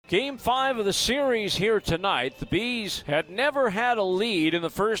Game 5 of the series here tonight. The Bees had never had a lead in the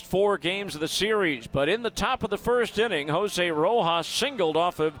first 4 games of the series, but in the top of the first inning, Jose Rojas singled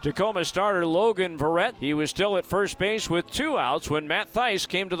off of Tacoma starter Logan Verrett. He was still at first base with 2 outs when Matt Thaiss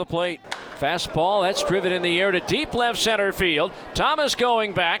came to the plate. Fastball, that's driven in the air to deep left center field. Thomas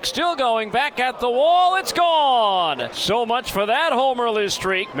going back, still going back at the wall. It's gone! So much for that homerless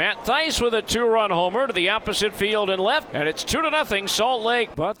streak. Matt Thaiss with a 2-run homer to the opposite field and left, and it's 2-0 Salt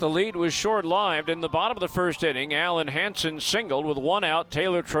Lake. But the lead was short-lived. In the bottom of the first inning, Alan Hansen singled with 1 out.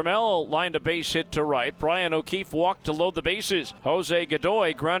 Taylor Trammell lined a base hit to right. Brian O'Keefe walked to load the bases. Jose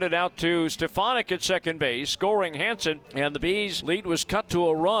Godoy grounded out to Stefanik at second base, scoring Hansen, and the Bees' lead was cut to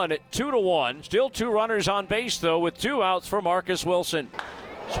a run at 2-1. Still 2 runners on base, though, with 2 outs for Marcus Wilson.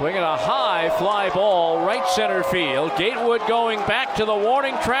 Swinging a high fly ball, right center field. Gatewood going back to the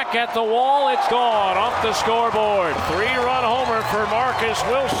warning track at the wall. It's gone off the scoreboard. 3-run homer for Marcus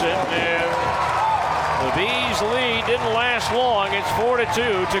Wilson. And the Bees' lead didn't last long. It's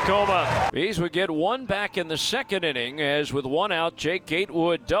 4-2 Tacoma. Bees would get 1 back in the second inning, as with 1 out, Jake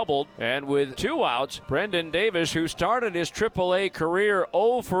Gatewood doubled. And with 2 outs, Brendan Davis, who started his AAA career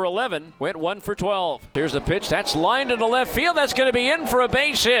 0 for 11, went 1 for 12. Here's the pitch. That's lined into left field. That's going to be in for a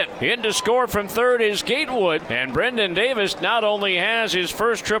base hit. In to score from third is Gatewood. And Brendan Davis not only has his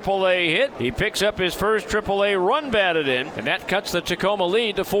first AAA hit, he picks up his first AAA run batted in. And that cuts the Tacoma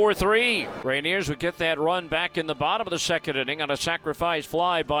lead to 4-3. Rainiers would get that run back in the bottom of the second inning on a sacrifice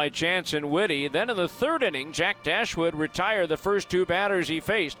fly by Jansen Whitty. Then in the third inning, Jack Dashwood retired the first 2 batters he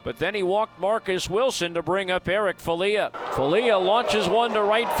faced, but then he walked Marcus Wilson to bring up Eric Falia. Falia launches one to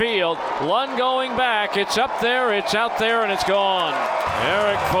right field. Lund going back. It's up there, it's out there, and it's gone.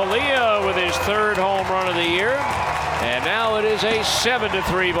 Eric Falia with his 3rd home run of the year. And now it is a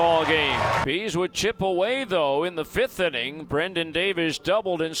 7-3 ball game. Bees would chip away, though, in the 5th inning. Brendan Davis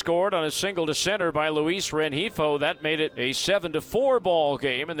doubled and scored on a single to center by Luis Rengifo. That made it a 7-4 ball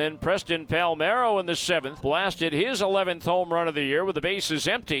game. And then Preston Palmeiro in the 7th blasted his 11th home run of the year with the bases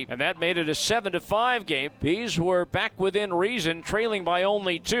empty. And that made it a 7-5 game. Bees were back within reason, trailing by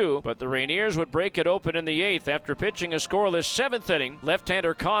only 2. But the Rainiers would break it open in the 8th after pitching a scoreless 7th inning.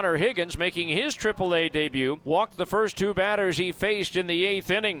 Left-hander Connor Higgins, making his AAA debut, walked the first 2 batters he faced in the 8th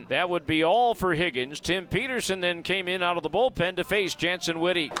inning. That would be all for Higgins. Tim Peterson then came in out of the bullpen to face Jansen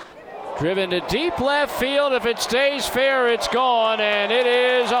Whitty. Driven to deep left field. If it stays fair, it's gone, and it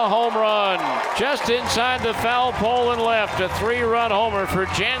is a home run. Just inside the foul pole and left, a 3-run homer for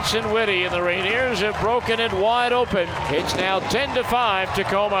Jansen Whitty, and the Rainiers have broken it wide open. It's now 10-5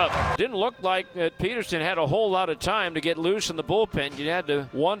 Tacoma. Didn't look like Peterson had a whole lot of time to get loose in the bullpen. You had to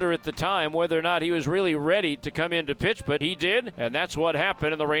wonder at the time whether or not he was really ready to come in to pitch, but he did, and that's what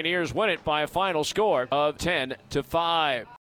happened, and the Rainiers win it by a final score of 10-5.